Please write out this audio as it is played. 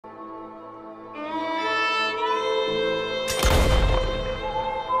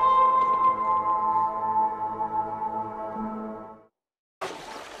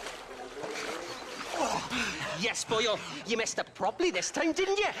boyo. You messed up properly this time,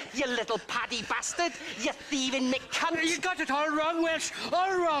 didn't you? You little paddy bastard. You thieving McCunt. You got it all wrong, Welsh.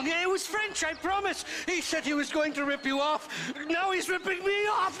 All wrong. It was French, I promise. He said he was going to rip you off. Now he's ripping me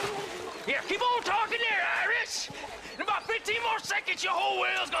off. Here, keep on talking there, Irish. In about 15 more seconds, your whole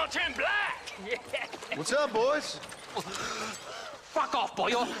world's gonna turn black. What's up, boys? Fuck off,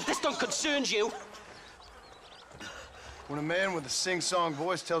 boyo. This don't concern you. When a man with a sing-song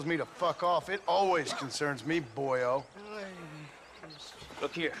voice tells me to fuck off, it always concerns me, boyo.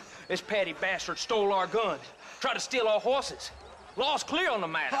 Look here, this Paddy bastard stole our guns, tried to steal our horses. Law's clear on the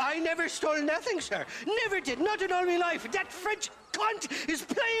matter. I never stole nothing, sir. Never did, not in all my life. That French cunt is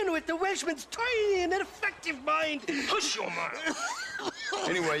playing with the Welshman's tiny and ineffective mind. Hush your mouth.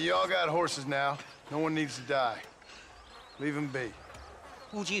 Anyway, you all got horses now. No one needs to die. Leave him be.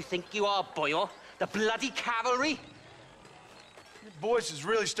 Who do you think you are, boyo? The bloody cavalry? Your voice is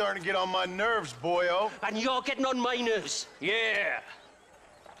really starting to get on my nerves, boyo. And you're getting on my nerves. Yeah.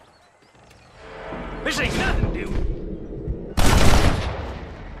 This ain't nothing, dude.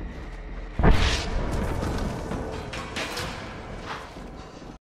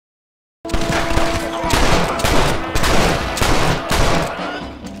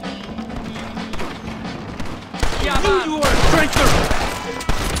 You are a traitor!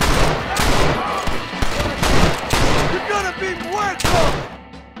 You're gonna be muerto!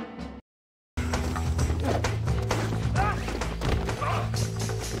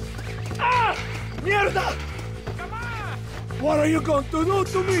 Mierda! Come on! What are you going to do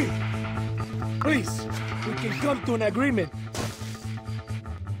to me? Please, we can come to an agreement.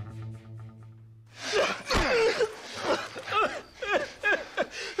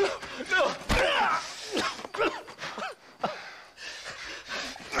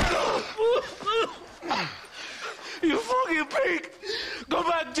 You fucking pig! Go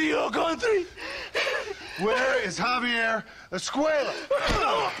back to your country! Where is Javier Escuela?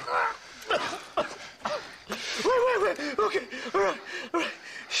 Wait. Okay, all right.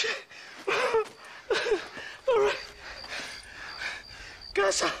 Shit. All right.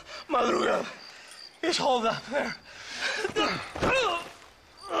 Casa Madrugada. It's hold up there.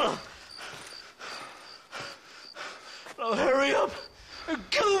 Now hurry up and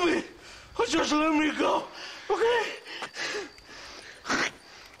kill me. Or just let me go, okay?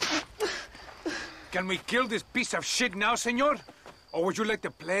 Can we kill this piece of shit now, senor? Or would you like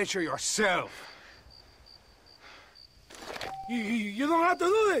the pleasure yourself? You don't have to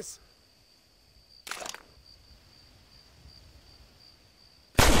do this.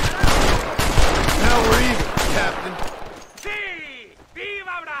 Now we're even, Captain. Sí!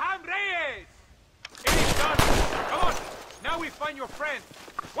 Viva Abraham Reyes! It is done. Come on. Now we find your friend.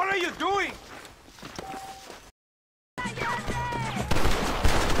 What are you doing?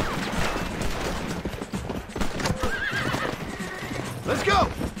 Let's go!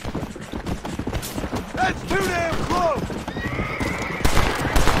 That's too damn close!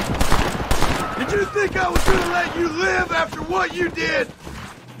 Did you think I was gonna let you live after what you did?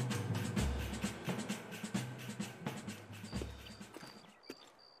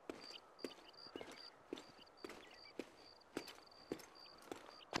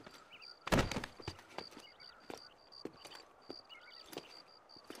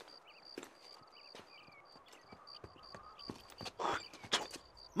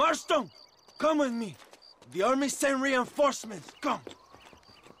 Marston, come with me. The army sent reinforcements. Come.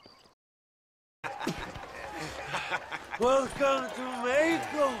 Welcome to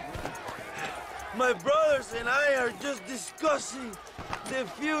Mexico. My brothers and I are just discussing the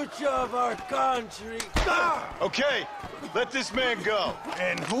future of our country. Okay, let this man go.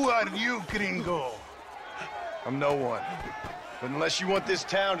 And who are you, gringo? I'm no one. But unless you want this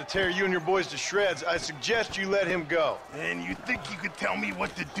town to tear you and your boys to shreds, I suggest you let him go. And you think you could tell me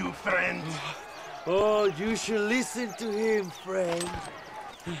what to do, friend? Oh, you should listen to him, friend.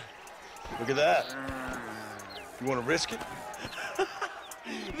 Look at that. You want to risk it?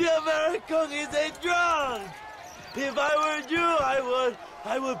 The American is a drunk. If I were you,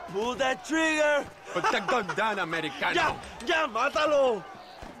 I would pull that trigger. Put the gun down, Americano. Ya, mátalo.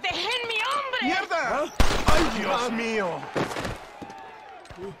 ¡Déjenme, hombre! ¡Mierda! ¡Ay, Dios mío!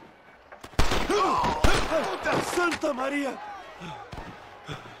 Santa Maria.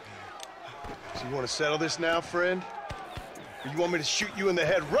 So you want to settle this now, friend? Or you want me to shoot you in the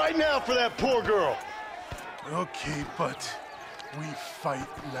head right now for that poor girl? Okay, but we fight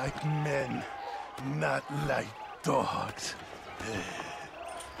like men, not like dogs.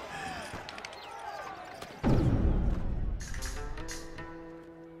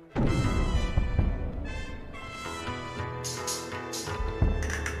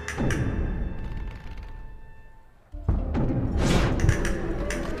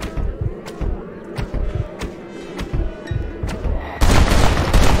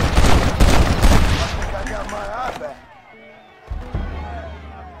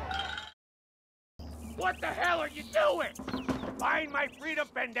 freedom,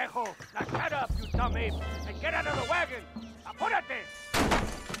 pendejo! Now shut up, you dumb ape, and get out of the wagon! Apúrate!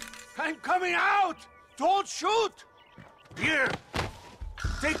 I'm coming out! Don't shoot! Here,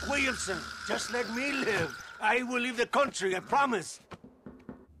 take Williamson. Just let me live. I will leave the country, I promise.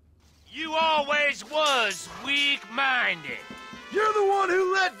 You always was weak-minded. You're the one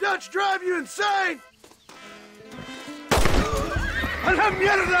who let Dutch drive you insane! ¡A la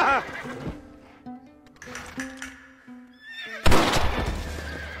mierda!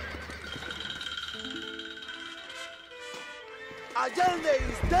 Allende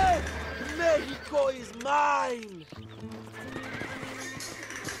is dead! Mexico is mine!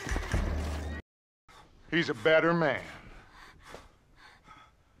 He's a better man.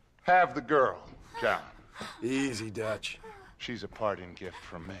 Have the girl, John. Easy, Dutch. She's a parting gift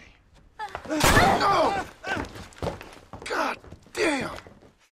from me. No! God damn!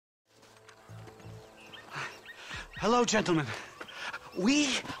 Hello, gentlemen. We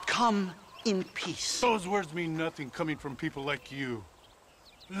come in peace. Those words mean nothing coming from people like you.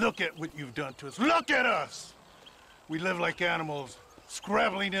 Look at what you've done to us. Look at us! We live like animals,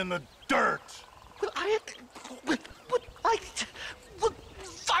 scrabbling in the dirt. Well,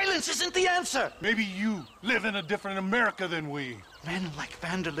 violence isn't the answer. Maybe you live in a different America than we. Men like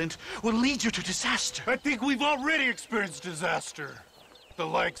Vanderlint will lead you to disaster. I think we've already experienced disaster. The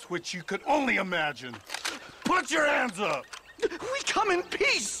likes which you could only imagine. Put your hands up! We come in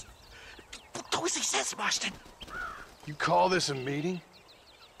peace. Do as he says, Marston. You call this a meeting?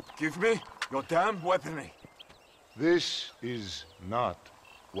 Give me your damn weaponry. This is not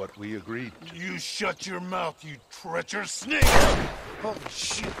what we agreed to. You shut your mouth, you treacherous snake! Holy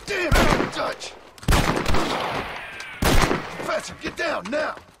shit, damn it, Dutch! Professor, get down,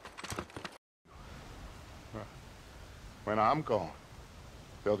 now! When I'm gone,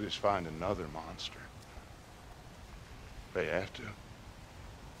 they'll just find another monster. They have to.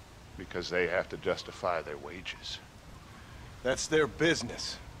 Because they have to justify their wages. That's their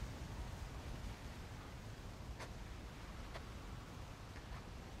business.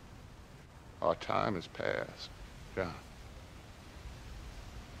 Our time has passed, John.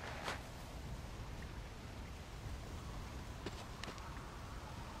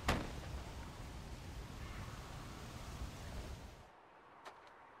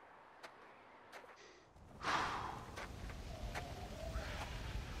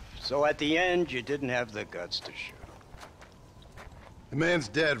 So at the end, you didn't have the guts to shoot him. The man's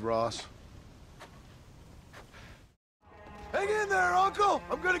dead, Ross. Hang in there, Uncle!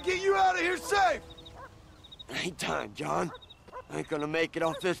 I'm gonna get you out of here safe! Ain't time, John. I ain't gonna make it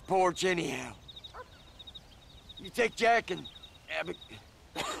off this porch anyhow. You take Jack and Abbott.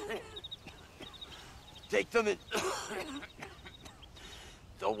 Take them and...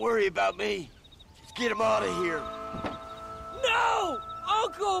 Don't worry about me. Just get him out of here. No!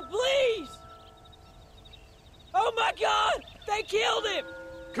 Uncle, please! Oh my God! They killed him!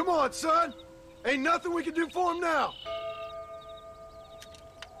 Come on, son! Ain't nothing we can do for him now!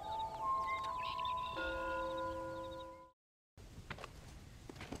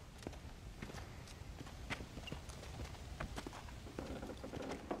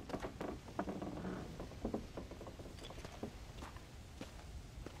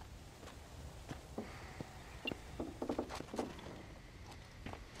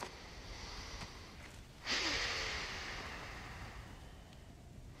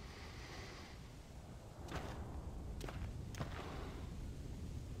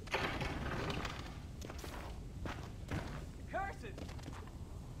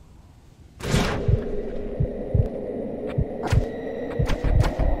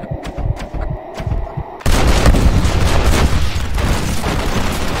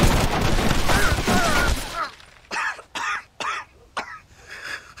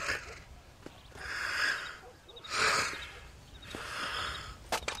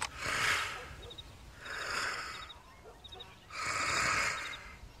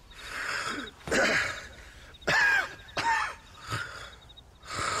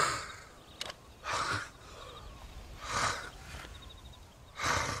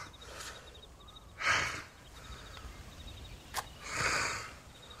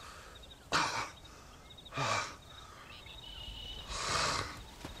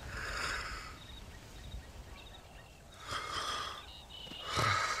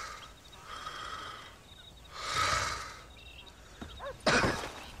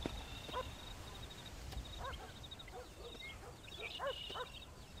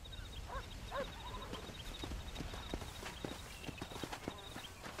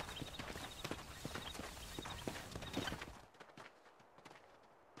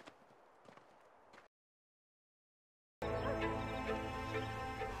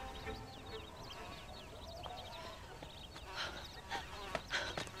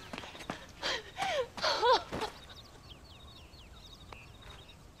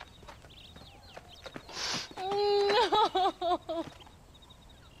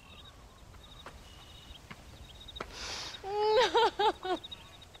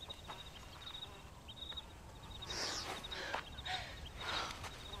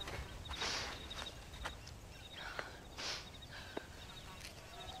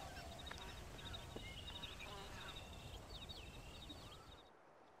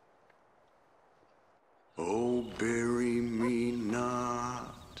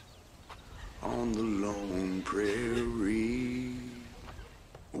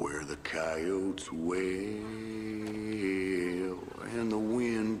 notes wail and the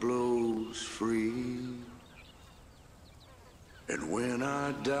wind blows free. And when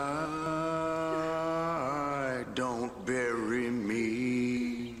I die, don't bury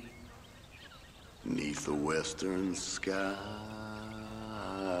me 'neath the western sky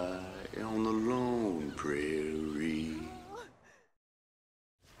on the lone prairie.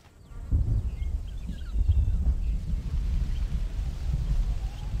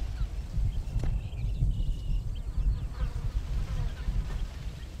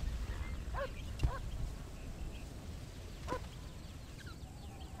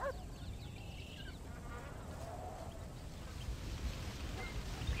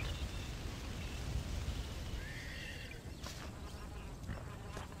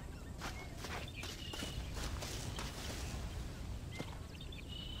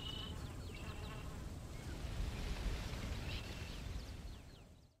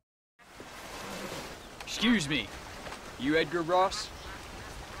 Excuse me. You Edgar Ross?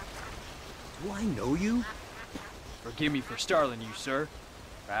 Do I know you? Forgive me for startling you, sir.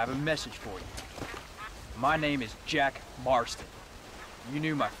 I have a message for you. My name is Jack Marston. You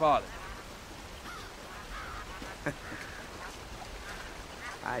knew my father.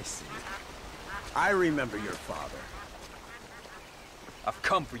 I see. I remember your father. I've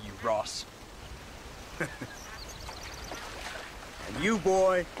come for you, Ross. And you,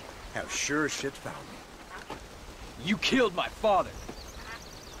 boy, have sure as shit found me. You killed my father.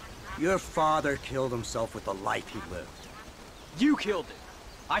 Your father killed himself with the life he lived. You killed him.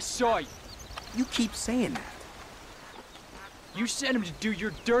 I saw you. You keep saying that. You sent him to do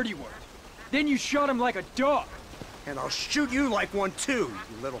your dirty work. Then you shot him like a dog. And I'll shoot you like one too,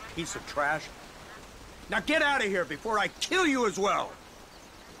 you little piece of trash. Now get out of here before I kill you as well.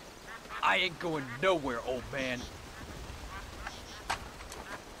 I ain't going nowhere, old man.